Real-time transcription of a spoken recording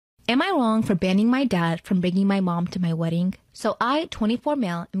Am I wrong for banning my dad from bringing my mom to my wedding? So I, 24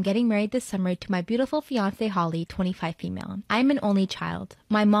 male, am getting married this summer to my beautiful fiance Holly, 25 female. I'm an only child.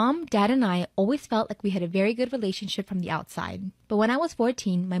 My mom, dad, and I always felt like we had a very good relationship from the outside. But when I was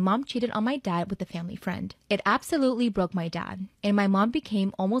 14, my mom cheated on my dad with a family friend. It absolutely broke my dad, and my mom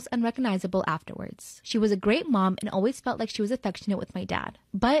became almost unrecognizable afterwards. She was a great mom and always felt like she was affectionate with my dad.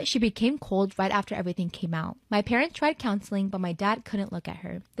 But she became cold right after everything came out. My parents tried counseling, but my dad couldn't look at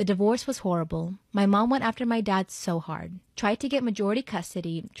her. The divorce was horrible. My mom went after my dad so hard. Tried to get majority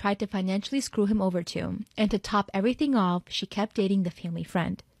custody, tried to financially screw him over too. And to top everything off, she kept dating the family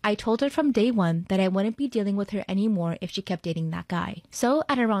friend. I told her from day one that I wouldn't be dealing with her anymore if she kept dating that guy. So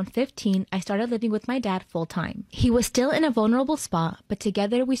at around 15, I started living with my dad full time. He was still in a vulnerable spot, but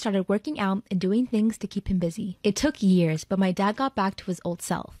together we started working out and doing things to keep him busy. It took years, but my dad got back to his old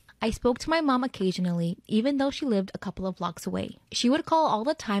self. I spoke to my mom occasionally, even though she lived a couple of blocks away. She would call all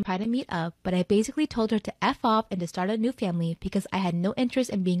the time, try to meet up, but I basically told her to F off and to start a new family because I had no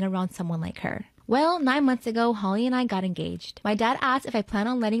interest in being around someone like her. Well, 9 months ago, Holly and I got engaged. My dad asked if I plan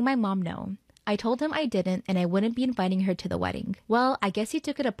on letting my mom know. I told him I didn't and I wouldn't be inviting her to the wedding. Well, I guess he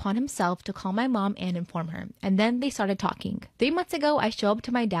took it upon himself to call my mom and inform her, and then they started talking. 3 months ago, I show up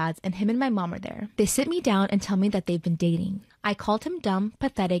to my dad's and him and my mom are there. They sit me down and tell me that they've been dating. I called him dumb,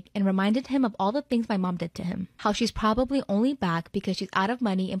 pathetic, and reminded him of all the things my mom did to him. How she's probably only back because she's out of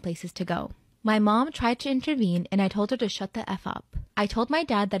money and places to go. My mom tried to intervene and I told her to shut the F up. I told my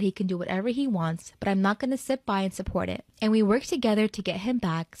dad that he can do whatever he wants, but I'm not going to sit by and support it. And we worked together to get him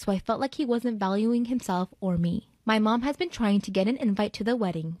back, so I felt like he wasn't valuing himself or me. My mom has been trying to get an invite to the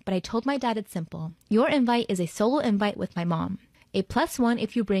wedding, but I told my dad it's simple. Your invite is a solo invite with my mom. A +1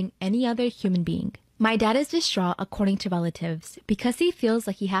 if you bring any other human being. My dad is distraught according to relatives because he feels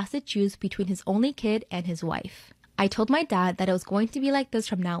like he has to choose between his only kid and his wife. I told my dad that it was going to be like this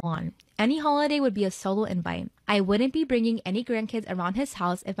from now on. Any holiday would be a solo invite. I wouldn't be bringing any grandkids around his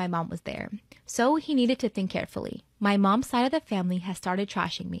house if my mom was there. So he needed to think carefully. My mom's side of the family has started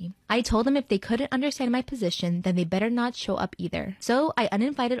trashing me. I told them if they couldn't understand my position, then they better not show up either. So I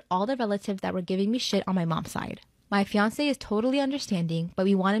uninvited all the relatives that were giving me shit on my mom's side. My fiance is totally understanding, but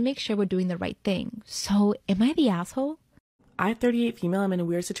we want to make sure we're doing the right thing. So am I the asshole? I, 38 female, am in a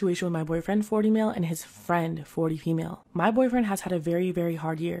weird situation with my boyfriend, 40 male, and his friend, 40 female. My boyfriend has had a very, very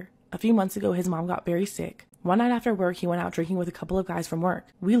hard year. A few months ago, his mom got very sick. One night after work, he went out drinking with a couple of guys from work.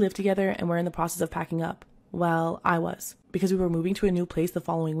 We live together and we're in the process of packing up. Well, I was, because we were moving to a new place the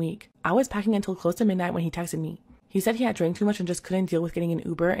following week. I was packing until close to midnight when he texted me. He said he had drank too much and just couldn't deal with getting an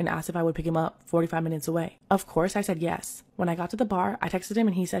Uber and asked if I would pick him up 45 minutes away. Of course, I said yes. When I got to the bar, I texted him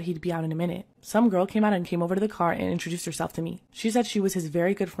and he said he'd be out in a minute. Some girl came out and came over to the car and introduced herself to me. She said she was his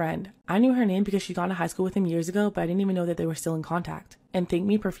very good friend. I knew her name because she'd gone to high school with him years ago, but I didn't even know that they were still in contact. And thanked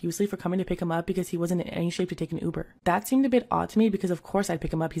me profusely for coming to pick him up because he wasn't in any shape to take an Uber. That seemed a bit odd to me because of course I'd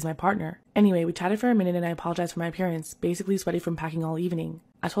pick him up, he's my partner. Anyway, we chatted for a minute and I apologized for my appearance, basically sweaty from packing all evening.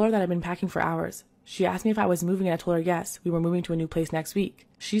 I told her that I'd been packing for hours. She asked me if I was moving and I told her yes, we were moving to a new place next week.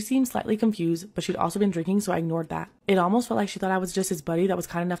 She seemed slightly confused, but she'd also been drinking, so I ignored that. It almost felt like she thought I was just his buddy that was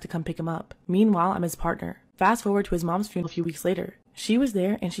kind enough to come pick him up. Meanwhile, I'm his partner. Fast forward to his mom's funeral a few weeks later. She was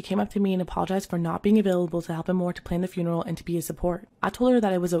there and she came up to me and apologized for not being available to help him more to plan the funeral and to be his support. I told her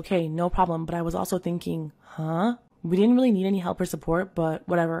that it was okay, no problem, but I was also thinking, huh? We didn't really need any help or support, but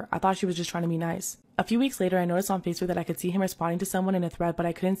whatever. I thought she was just trying to be nice. A few weeks later, I noticed on Facebook that I could see him responding to someone in a thread, but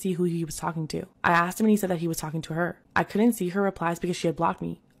I couldn't see who he was talking to. I asked him and he said that he was talking to her. I couldn't see her replies because she had blocked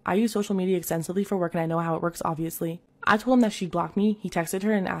me. I use social media extensively for work and I know how it works, obviously. I told him that she'd blocked me. He texted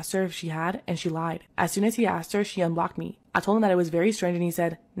her and asked her if she had, and she lied. As soon as he asked her, she unblocked me. I told him that it was very strange and he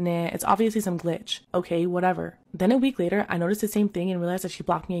said, nah, it's obviously some glitch. Okay, whatever. Then a week later, I noticed the same thing and realized that she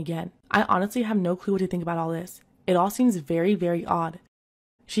blocked me again. I honestly have no clue what to think about all this. It all seems very, very odd.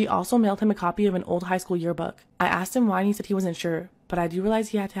 She also mailed him a copy of an old high school yearbook. I asked him why and he said he wasn't sure, but I do realize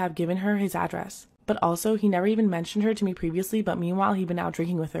he had to have given her his address. But also, he never even mentioned her to me previously, but meanwhile, he'd been out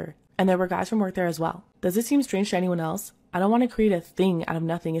drinking with her. And there were guys from work there as well. Does this seem strange to anyone else? I don't want to create a thing out of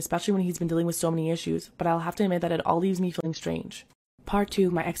nothing, especially when he's been dealing with so many issues, but I'll have to admit that it all leaves me feeling strange. Part 2,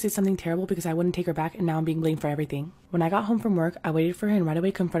 my ex did something terrible because I wouldn't take her back and now I'm being blamed for everything. When I got home from work, I waited for her and right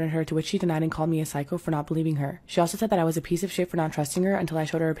away confronted her, to which she denied and called me a psycho for not believing her. She also said that I was a piece of shit for not trusting her until I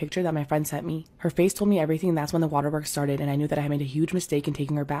showed her a picture that my friend sent me. Her face told me everything and that's when the waterworks started, and I knew that I had made a huge mistake in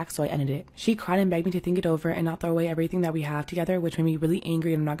taking her back, so I ended it. She cried and begged me to think it over and not throw away everything that we have together, which made me really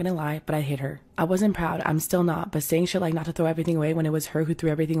angry and I'm not gonna lie, but I hit her. I wasn't proud, I'm still not, but saying shit like not to throw everything away when it was her who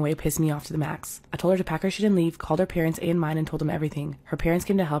threw everything away pissed me off to the max. I told her to pack her shit and leave, called her parents and mine and told them everything. Her parents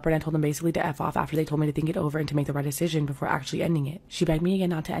came to help her and I told them basically to F off after they told me to think it over and to make the right decision. decision before actually ending it. She begged me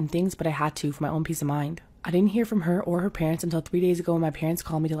again not to end things, but I had to for my own peace of mind. I didn't hear from her or her parents until 3 days ago when my parents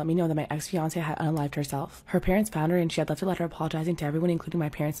called me to let me know that my ex-fiance had unalived herself. Her parents found her and she had left a letter apologizing to everyone, including my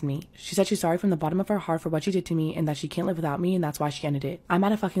parents and me. She said she's sorry from the bottom of her heart for what she did to me and that she can't live without me and that's why she ended it. I'm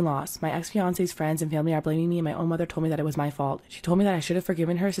at a fucking loss. My ex-fiance's friends and family are blaming me and my own mother told me that it was my fault. She told me that I should have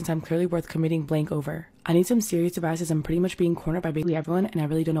forgiven her since I'm clearly worth committing blank over. I need some serious advice as I'm pretty much being cornered by basically everyone and I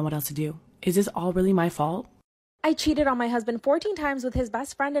really don't know what else to do. Is this all really my fault? I cheated on my husband 14 times with his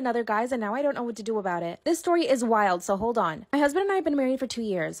best friend and other guys, and now I don't know what to do about it. This story is wild, so hold on. My husband and I have been married for 2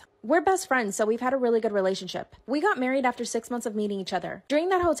 years. We're best friends, so we've had a really good relationship. We got married after 6 months of meeting each other. During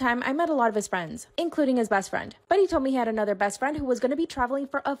that whole time, I met a lot of his friends, including his best friend. But he told me he had another best friend who was going to be traveling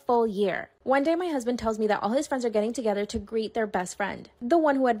for a full year. One day, my husband tells me that all his friends are getting together to greet their best friend, the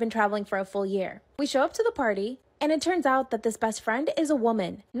one who had been traveling for a full year. We show up to the party, and it turns out that this best friend is a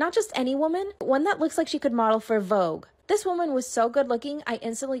woman. Not just any woman, but one that looks like she could model for Vogue. This woman was so good looking, I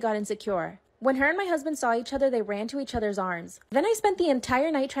instantly got insecure. When her and my husband saw each other, they ran to each other's arms. Then I spent the entire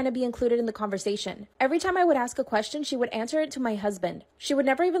night trying to be included in the conversation. Every time I would ask a question, she would answer it to my husband. She would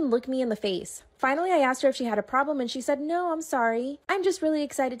never even look me in the face. Finally, I asked her if she had a problem and she said, "No, I'm sorry. I'm just really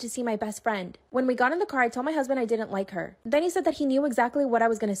excited to see my best friend." When we got in the car, I told my husband I didn't like her. Then he said that he knew exactly what I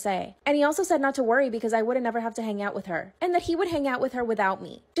was going to say. And he also said not to worry because I wouldn't never have to hang out with her. And that he would hang out with her without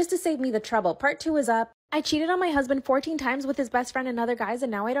me, just to save me the trouble. Part 2 is up. I cheated on my husband 14 times with his best friend and other guys,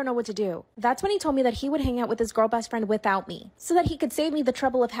 and now I don't know what to do. That's when he told me that he would hang out with his girl best friend without me, so that he could save me the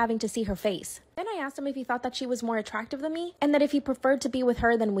trouble of having to see her face. Then I asked him if he thought that she was more attractive than me, and that if he preferred to be with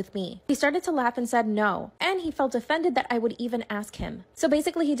her than with me. He started to laugh and said no, and he felt offended that I would even ask him. So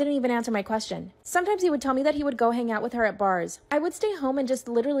basically, he didn't even answer my question. Sometimes he would tell me that he would go hang out with her at bars. I would stay home and just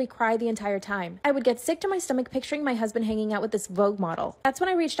literally cry the entire time. I would get sick to my stomach picturing my husband hanging out with this Vogue model. That's when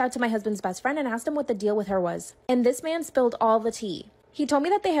I reached out to my husband's best friend and asked him what the deal with her was. And this man spilled all the tea. He told me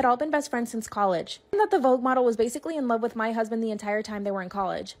that they had all been best friends since college, and that the Vogue model was basically in love with my husband the entire time they were in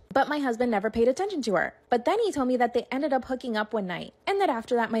college. But my husband never paid attention to her. But then he told me that they ended up hooking up one night, and that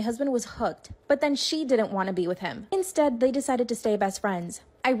after that my husband was hooked. But then she didn't want to be with him. Instead, they decided to stay best friends.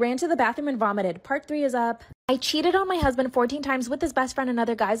 I ran to the bathroom and vomited. Part 3 is up. I cheated on my husband 14 times with his best friend and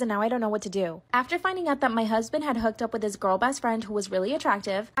other guys, and now I don't know what to do. After finding out that my husband had hooked up with his girl best friend who was really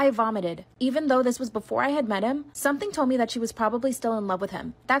attractive, I vomited. Even though this was before I had met him, something told me that she was probably still in love with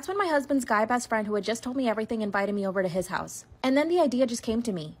him. That's when my husband's guy best friend who had just told me everything invited me over to his house. And then the idea just came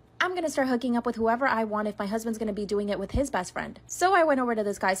to me. I'm gonna start hooking up with whoever I want if my husband's gonna be doing it with his best friend. So I went over to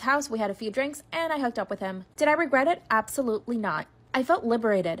this guy's house, we had a few drinks, and I hooked up with him. Did I regret it? Absolutely not. I felt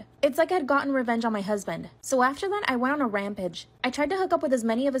liberated. It's like I had gotten revenge on my husband. So after that, I went on a rampage. I tried to hook up with as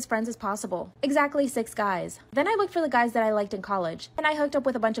many of his friends as possible. Exactly 6 guys. Then I looked for the guys that I liked in college, and I hooked up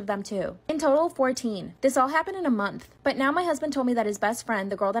with a bunch of them too. In total, 14. This all happened in a month. But now my husband told me that his best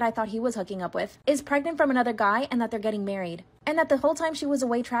friend, the girl that I thought he was hooking up with, is pregnant from another guy and that they're getting married. And that the whole time she was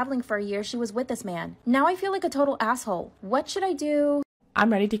away traveling for a year, she was with this man. Now I feel like a total asshole. What should I do?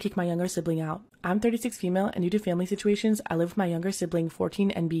 I'm ready to kick my younger sibling out. I'm 36 female, and due to family situations, I live with my younger sibling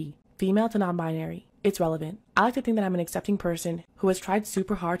 14 NB, female to non-binary. It's relevant. I like to think that I'm an accepting person who has tried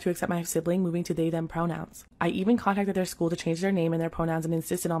super hard to accept my sibling moving to they/them pronouns. I even contacted their school to change their name and their pronouns and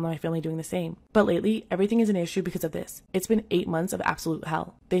insisted on my family doing the same. But lately, everything is an issue because of this. It's been 8 months of absolute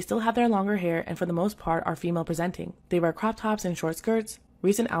hell. They still have their longer hair and for the most part are female presenting. They wear crop tops and short skirts.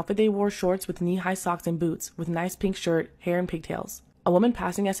 Recent outfit they wore shorts with knee-high socks and boots with nice pink shirt, hair and pigtails. A woman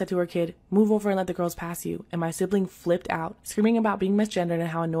passing us said to her kid, "Move over and let the girls pass you," and my sibling flipped out, screaming about being misgendered and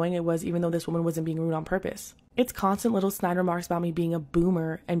how annoying it was even though this woman wasn't being rude on purpose. It's constant little snide remarks about me being a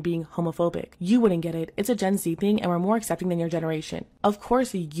boomer and being homophobic. You wouldn't get it. It's a Gen Z thing and we're more accepting than your generation. Of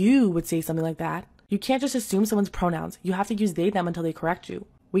course you would say something like that. You can't just assume someone's pronouns. You have to use they/them until they correct you.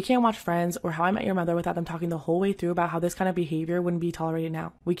 We can't watch Friends or How I Met Your Mother without them talking the whole way through about how this kind of behavior wouldn't be tolerated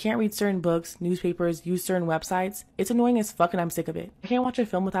now. We can't read certain books, newspapers, use certain websites. It's annoying as fuck and I'm sick of it. I can't watch a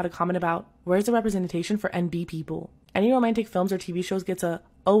film without a comment about, where's the representation for NB people? Any romantic films or TV shows gets a,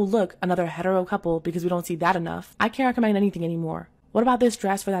 oh look, another hetero couple because we don't see that enough. I can't recommend anything anymore. What about this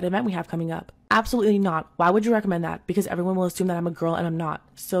dress for that event we have coming up? Absolutely not. Why would you recommend that? Because everyone will assume that I'm a girl and I'm not.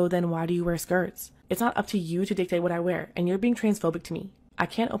 So then why do you wear skirts? It's not up to you to dictate what I wear, and you're being transphobic to me. I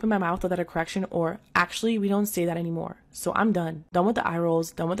can't open my mouth without a correction or, actually, we don't say that anymore. So I'm done. Done with the eye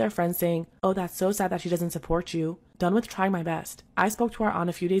rolls, done with their friends saying, oh, that's so sad that she doesn't support you. Done with trying my best. I spoke to our aunt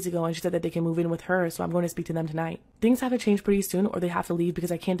a few days ago and she said that they can move in with her, so I'm going to speak to them tonight. Things have to change pretty soon or they have to leave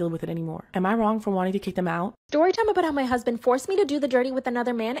because I can't deal with it anymore. Am I wrong for wanting to kick them out? Storytime about how my husband forced me to do the dirty with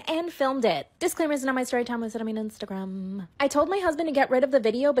another man and filmed it. Disclaimer is not my storytime, I mean Instagram. I told my husband to get rid of the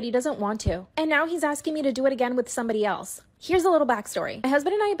video, but he doesn't want to. And now he's asking me to do it again with somebody else. Here's a little backstory. My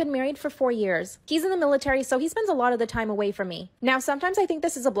husband and I have been married for 4 years. He's in the military, so he spends a lot of the time away from me. Now, sometimes I think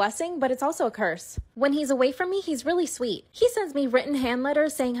this is a blessing, but it's also a curse. When he's away from me, he's really sweet. He sends me written hand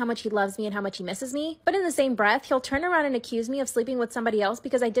letters saying how much he loves me and how much he misses me. But in the same breath, he'll turn around and accuse me of sleeping with somebody else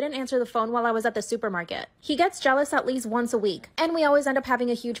because I didn't answer the phone while I was at the supermarket. He gets jealous at least once a week, and we always end up having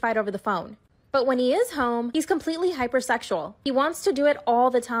a huge fight over the phone. But when he is home, he's completely hypersexual. He wants to do it all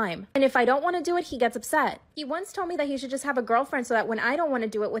the time. And if I don't want to do it, he gets upset. He once told me that he should just have a girlfriend so that when I don't want to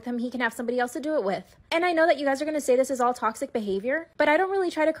do it with him, he can have somebody else to do it with. And I know that you guys are going to say this is all toxic behavior, but I don't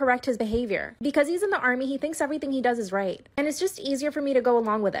really try to correct his behavior. Because he's in the army, he thinks everything he does is right. And it's just easier for me to go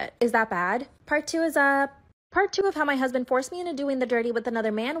along with it. Is that bad? Part 2 is up. Part 2 of how my husband forced me into doing the dirty with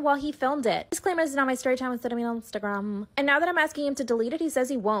another man while he filmed it. Disclaimer, is not my story time, instead of me on Instagram. And now that I'm asking him to delete it, he says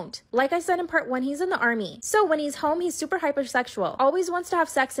he won't. Like I said in part 1, he's in the army. So when he's home, he's super hypersexual. Always wants to have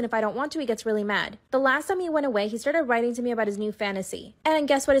sex, and if I don't want to, he gets really mad. The last time he went away, he started writing to me about his new fantasy. And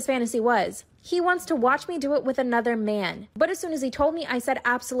guess what his fantasy was? He wants to watch me do it with another man. But as soon as he told me, I said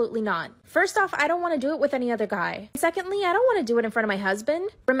absolutely not. First off, I don't want to do it with any other guy. Secondly, I don't want to do it in front of my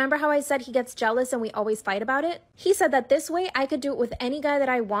husband. Remember how I said he gets jealous and we always fight about it? He said that this way I could do it with any guy that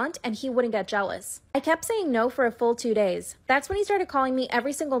I want and he wouldn't get jealous. I kept saying no for a full 2 days. That's when he started calling me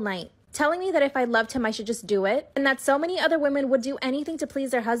every single night, telling me that if I loved him, I should just do it, and that so many other women would do anything to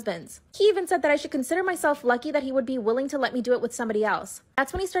please their husbands. He even said that I should consider myself lucky that he would be willing to let me do it with somebody else.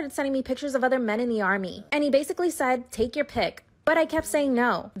 That's when he started sending me pictures of other men in the army, and he basically said, take your pick. But I kept saying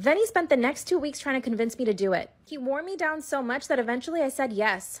no. Then he spent the next 2 weeks trying to convince me to do it. He wore me down so much that eventually I said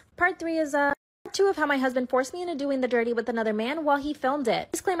yes. Part 3 is Part 2 of how my husband forced me into doing the dirty with another man while he filmed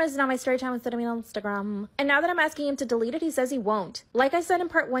it. Disclaimer, is not my story time, instead of me on Instagram. And now that I'm asking him to delete it, he says he won't. Like I said in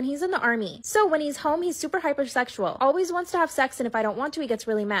part 1, he's in the army. So when he's home, he's super hypersexual. Always wants to have sex, and if I don't want to, he gets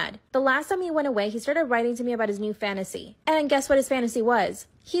really mad. The last time he went away, he started writing to me about his new fantasy. And guess what his fantasy was?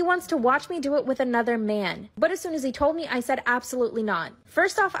 He wants to watch me do it with another man. But as soon as he told me, I said absolutely not.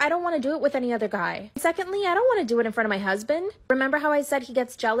 First off, I don't want to do it with any other guy. Secondly, I don't want to do it in front of my husband. Remember how I said he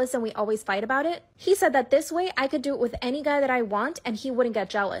gets jealous and we always fight about it? He said that this way I could do it with any guy that I want and he wouldn't get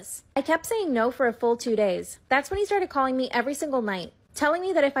jealous. I kept saying no for a full 2 days. That's when he started calling me every single night, telling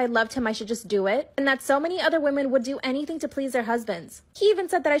me that if I loved him, I should just do it, and that so many other women would do anything to please their husbands. He even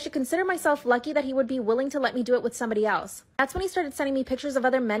said that I should consider myself lucky that he would be willing to let me do it with somebody else. That's when he started sending me pictures of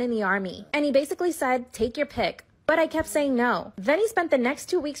other men in the army, and he basically said, take your pick. But I kept saying no. Then he spent the next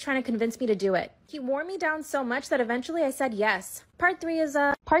 2 weeks trying to convince me to do it. He wore me down so much that eventually I said yes. Part 3 is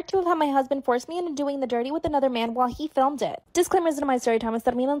Part 2 of how my husband forced me into doing the dirty with another man while he filmed it. Disclaimer, is in my story time,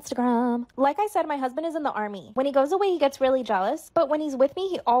 instead of me on Instagram. Like I said, my husband is in the army. When he goes away, he gets really jealous, but when he's with me,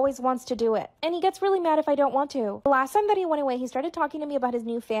 he always wants to do it. And he gets really mad if I don't want to. The last time that he went away, he started talking to me about his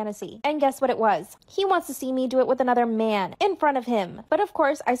new fantasy. And guess what it was? He wants to see me do it with another man in front of him. But of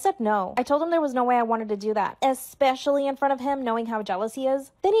course, I said no. I told him there was no way I wanted to do that, especially in front of him, knowing how jealous he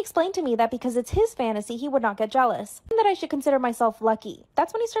is. Then he explained to me that because it's his fantasy, he would not get jealous, and that I should consider myself lucky.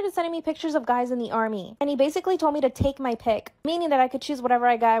 That's when he started sending me pictures of guys in the army, and he basically told me to take my pick, meaning that I could choose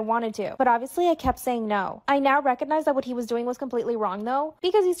whatever guy I wanted to. But obviously I kept saying no. I now recognize that what he was doing was completely wrong though,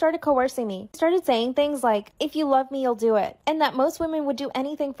 because he started coercing me. He started saying things like, if you love me, you'll do it, and that most women would do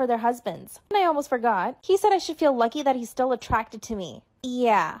anything for their husbands. And I almost forgot. He said I should feel lucky that he's still attracted to me.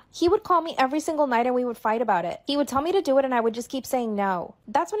 Yeah. He would call me every single night and we would fight about it. He would tell me to do it and I would just keep saying no.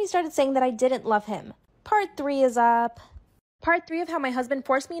 That's when he started saying that I didn't love him. Part 3 is up. Part 3 of how my husband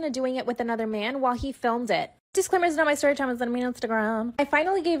forced me into doing it with another man while he filmed it. Disclaimer, is not my story time, it's on Instagram. I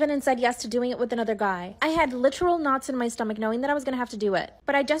finally gave in and said yes to doing it with another guy. I had literal knots in my stomach knowing that I was going to have to do it.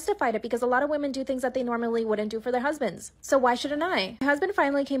 But I justified it because a lot of women do things that they normally wouldn't do for their husbands. So why shouldn't I? My husband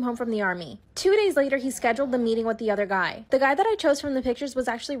finally came home from the army. 2 days later, he scheduled the meeting with the other guy. The guy that I chose from the pictures was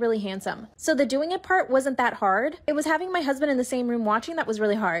actually really handsome. So the doing it part wasn't that hard. It was having my husband in the same room watching that was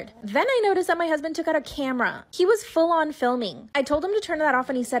really hard. Then I noticed that my husband took out a camera. He was full on filming. I told him to turn that off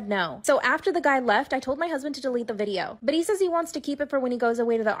and he said no. So after the guy left, I told my husband to delete the video. But he says he wants to keep it for when he goes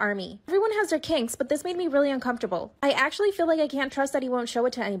away to the army. Everyone has their kinks, but this made me really uncomfortable. I actually feel like I can't trust that he won't show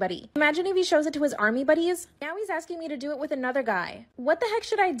it to anybody. Imagine if he shows it to his army buddies. Now he's asking me to do it with another guy. What the heck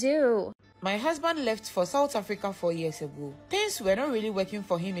should I do? My husband left for South Africa 4 years ago. Things were not really working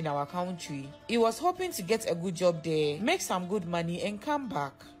for him in our country. He was hoping to get a good job there, make some good money and come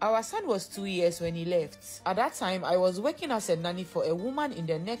back. Our son was 2 years when he left. At that time, I was working as a nanny for a woman in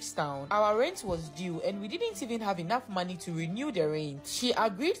the next town. Our rent was due and we didn't even have enough money to renew the rent. She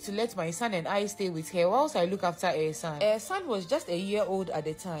agreed to let my son and I stay with her whilst I look after her son. Her son was just a year old at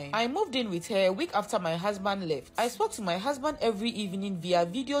the time. I moved in with her a week after my husband left. I spoke to my husband every evening via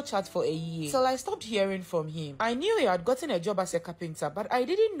video chat for a year, till I stopped hearing from him. I knew he had gotten a job as a carpenter, but I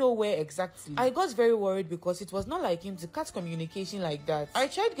didn't know where exactly. I got very worried because it was not like him to cut communication like that. I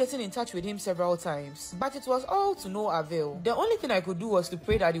tried getting in touch with him several times, but it was all to no avail. The only thing I could do was to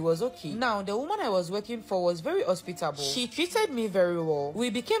pray that he was okay. Now, the woman I was working for was very hospitable. She treated me very well. We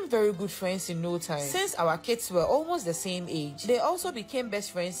became very good friends in no time, since our kids were almost the same age. They also became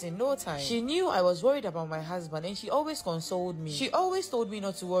best friends in no time. She knew I was worried about my husband and she always consoled me. She always told me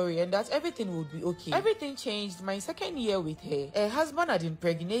not to worry and that everything would be okay. Everything changed my second year with her. Her husband had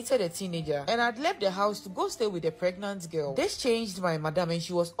impregnated a teenager and had left the house to go stay with a pregnant girl. This changed my madam and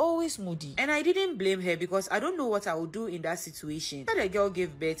she was always moody. And I didn't blame her because I don't know what I would do in that situation. After the girl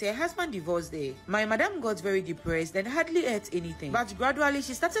gave birth, her husband divorced her. My madam got very depressed and hardly ate anything. But gradually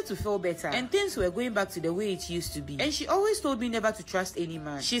she started to feel better and things were going back to the way it used to be. And she always told me never to trust any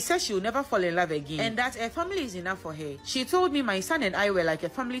man. She said she will never fall in love again and that her family is enough for her. She told me my son and I were like a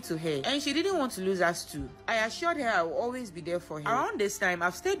family to her and she didn't want to lose us too. I assured her I will always be there for her. Around this time,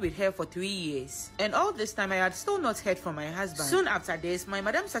 I've stayed with her for 3 years. And all this time, I had still not heard from my husband. Soon after this, my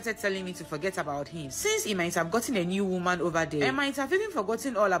madam started telling me to forget about him, since he might have gotten a new woman over there and might have even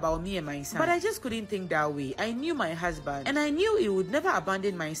forgotten all about me and my son. But I just couldn't think that way. I knew my husband and I knew he would never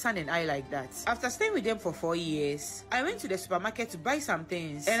abandon my son and I like that. After staying with them for 4 years, I went to the supermarket to buy some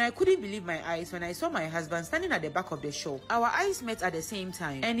things and I couldn't believe my eyes when I saw my husband standing at the back of the shop. Our eyes met at the same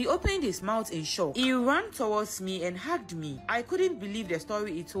time and he opened his mouth in shock. He ran towards me and hugged me. I couldn't believe the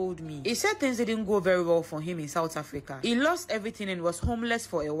story he told me. He said things didn't go very well for him in South Africa. He lost everything and was homeless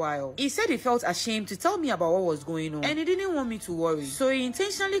for a while. He said he felt ashamed to tell me about what was going on and he didn't want me to worry. So he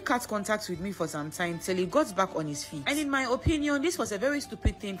intentionally cut contact with me for some time till he got back on his feet. And in my opinion, this was a very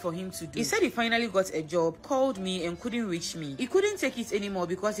stupid thing for him to do. He said he finally got a job, called me and couldn't reach me. He couldn't take it anymore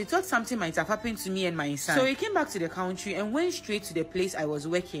because he thought something might have happened to me and my son. So he came back to the country and went straight to the place I was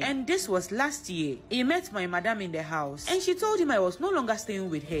working. And this was last year. He met my madam in the house and she told him I was no longer staying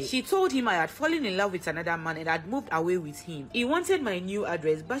with her. She told him I had fallen in love with another man and had moved away with him. He wanted my new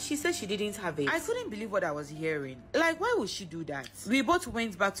address, but she said she didn't have it. I couldn't believe what I was hearing. Like, why would she do that? We both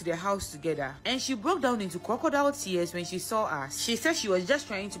went back to the house together and she broke down into crocodile tears when she saw us. She said she was just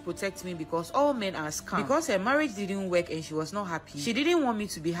trying to protect me because all men are scum. Because her marriage didn't work and she was not happy. She didn't want me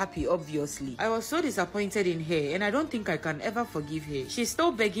to be happy, obviously. I was so disappointed in her and I don't think I can ever forgive her. She's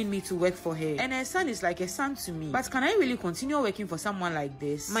still begging me to work for her and her son is like a son to me. But can I really continue working for someone like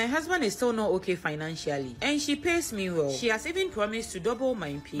this? My husband is still not okay financially and she pays me well. She has even promised to double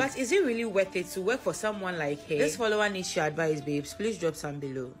my pay. But is it really worth it to work for someone like her? This follower needs your advice, babes. Please drop some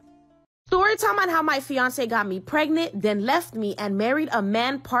below. Story time on how my fiance got me pregnant, then left me and married a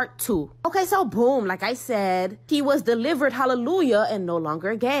man, part 2. Okay, so boom, like I said, he was delivered, hallelujah, and no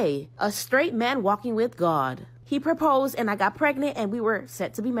longer gay. A straight man walking with God. He proposed and I got pregnant and we were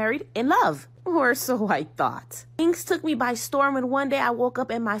set to be married in love. Or so I thought. Things took me by storm and one day I woke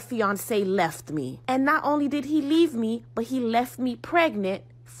up and my fiance left me. And not only did he leave me, but he left me pregnant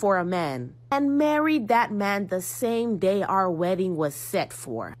for a man and married that man the same day our wedding was set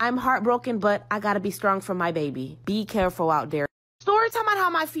for. I'm heartbroken, but I gotta be strong for my baby. Be careful out there. Story time on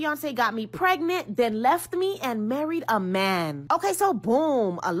how my fiance got me pregnant, then left me and married a man. Okay, so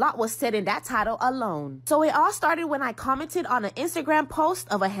boom, a lot was said in that title alone. So it all started when I commented on an Instagram post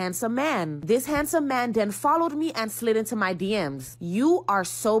of a handsome man. This handsome man then followed me and slid into my DMs. You are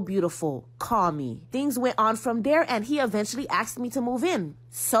so beautiful. Call me. Things went on from there and he eventually asked me to move in.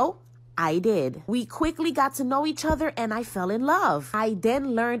 So I did. We quickly got to know each other and I fell in love. I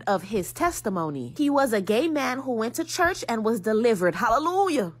then learned of his testimony. He was a gay man who went to church and was delivered.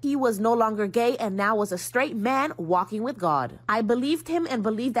 Hallelujah. He was no longer gay and now was a straight man walking with God. I believed him and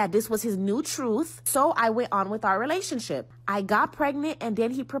believed that this was his new truth. So I went on with our relationship. I got pregnant and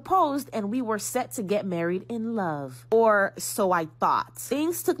then he proposed and we were set to get married in love. Or so I thought.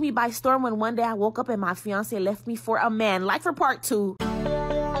 Things took me by storm when one day I woke up and my fiance left me for a man. Like for part 2.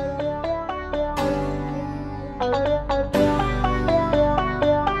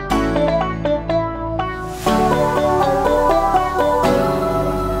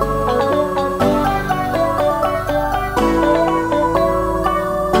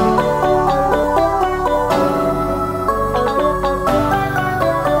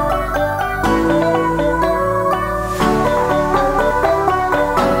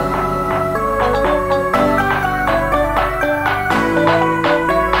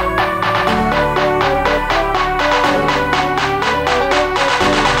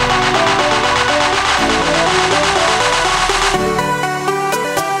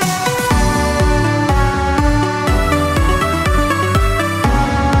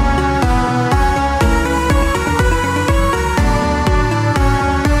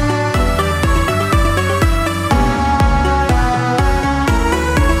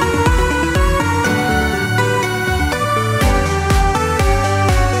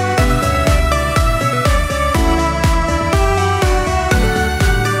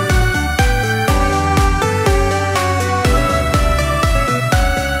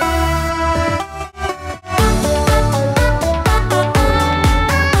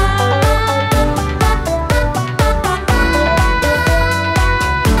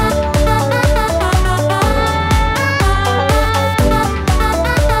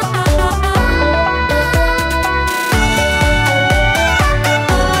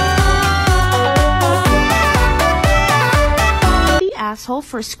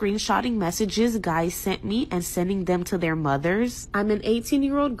 for screenshotting messages guys sent me and sending them to their mothers. I'm an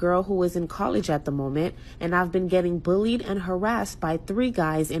 18-year-old girl who is in college at the moment, and I've been getting bullied and harassed by 3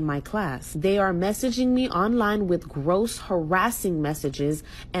 guys in my class. They are messaging me online with gross, harassing messages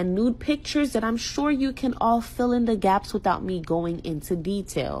and nude pictures that I'm sure you can all fill in the gaps without me going into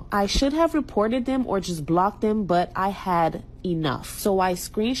detail. I should have reported them or just blocked them, but I had enough. So I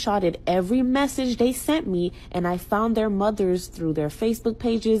screenshotted every message they sent me, and I found their mothers through their Facebook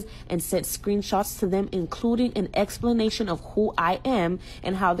pages and sent screenshots to them, including an explanation of who I am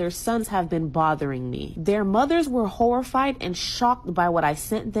and how their sons have been bothering me. Their mothers were horrified and shocked by what I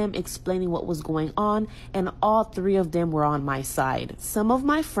sent them, explaining what was going on, and all 3 of them were on my side. Some of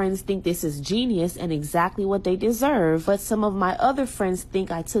my friends think this is genius and exactly what they deserve, but some of my other friends think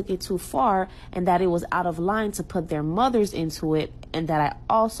I took it too far and that it was out of line to put their mothers into it, and that I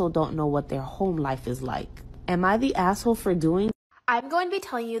also don't know what their home life is like. Am I the asshole for doing? I'm going to be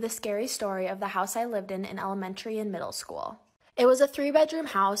telling you the scary story of the house I lived in elementary and middle school. It was a 3-bedroom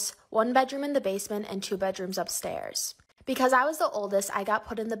house, 1 bedroom in the basement and 2 bedrooms upstairs. Because I was the oldest, I got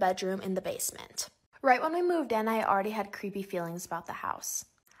put in the bedroom in the basement. Right when we moved in, I already had creepy feelings about the house.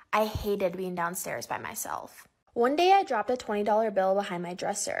 I hated being downstairs by myself. One day I dropped a $20 bill behind my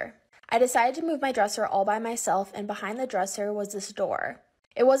dresser. I decided to move my dresser all by myself, and behind the dresser was this door.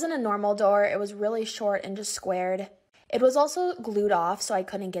 It wasn't a normal door, it was really short and just squared. It was also glued off, so I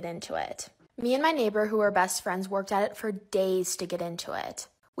couldn't get into it. Me and my neighbor, who were best friends, worked at it for days to get into it.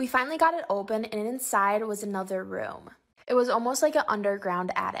 We finally got it open, and inside was another room. It was almost like an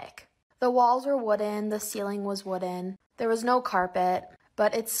underground attic. The walls were wooden, the ceiling was wooden. There was no carpet,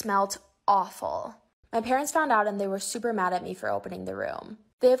 but it smelled awful. My parents found out and they were super mad at me for opening the room.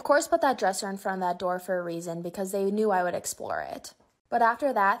 They of course put that dresser in front of that door for a reason because they knew I would explore it. But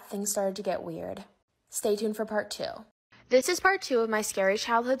after that, things started to get weird. Stay tuned for part 2. This is part 2 of my scary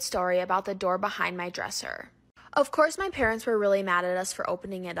childhood story about the door behind my dresser. Of course, my parents were really mad at us for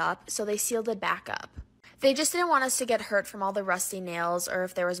opening it up, so they sealed it back up. They just didn't want us to get hurt from all the rusty nails or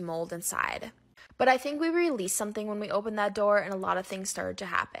if there was mold inside. But I think we released something when we opened that door and a lot of things started to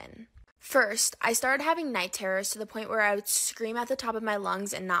happen. First, I started having night terrors to the point where I would scream at the top of my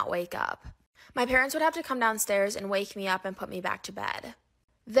lungs and not wake up. My parents would have to come downstairs and wake me up and put me back to bed.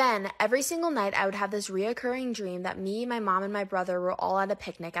 Then, every single night I would have this reoccurring dream that me, my mom, and my brother were all at a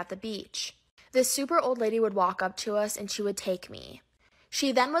picnic at the beach. This super old lady would walk up to us and she would take me.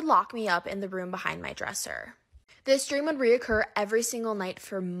 She then would lock me up in the room behind my dresser. This dream would reoccur every single night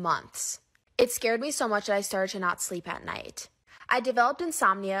for months. It scared me so much that I started to not sleep at night. I developed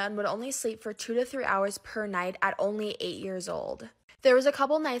insomnia and would only sleep for 2 to 3 hours per night at only 8 years old. There was a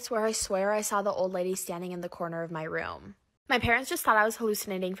couple nights where I swear I saw the old lady standing in the corner of my room. My parents just thought I was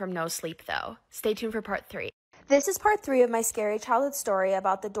hallucinating from no sleep though. Stay tuned for part 3. This is part 3 of my scary childhood story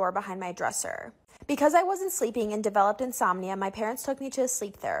about the door behind my dresser. Because I wasn't sleeping and developed insomnia, my parents took me to a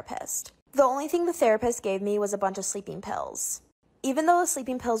sleep therapist. The only thing the therapist gave me was a bunch of sleeping pills. Even though the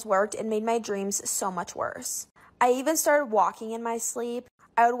sleeping pills worked, it made my dreams so much worse. I even started walking in my sleep.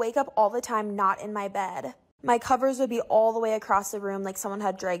 I would wake up all the time not in my bed. My covers would be all the way across the room like someone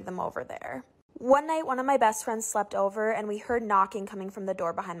had dragged them over there. One night, one of my best friends slept over and we heard knocking coming from the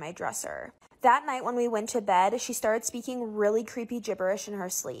door behind my dresser. That night when we went to bed, she started speaking really creepy gibberish in her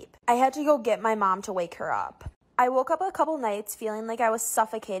sleep. I had to go get my mom to wake her up. I woke up a couple nights feeling like I was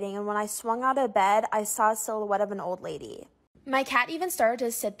suffocating, and when I swung out of bed, I saw a silhouette of an old lady. My cat even started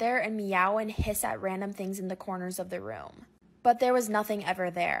to sit there and meow and hiss at random things in the corners of the room. But there was nothing ever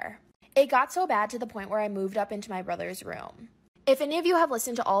there. It got so bad to the point where I moved up into my brother's room. If any of you have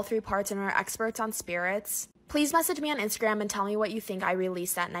listened to all 3 parts and are experts on spirits, please message me on Instagram and tell me what you think I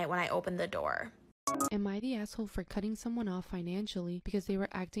released that night when I opened the door. Am I the asshole for cutting someone off financially because they were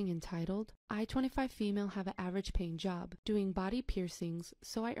acting entitled? I, 25 female, have an average paying job, doing body piercings,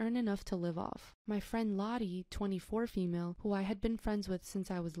 so I earn enough to live off. My friend Lottie, 24 female, who I had been friends with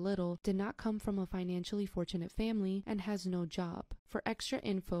since I was little, did not come from a financially fortunate family and has no job. For extra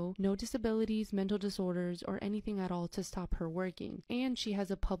info, no disabilities, mental disorders, or anything at all to stop her working, and she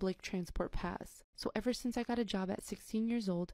has a public transport pass. So ever since I got a job at 16 years old,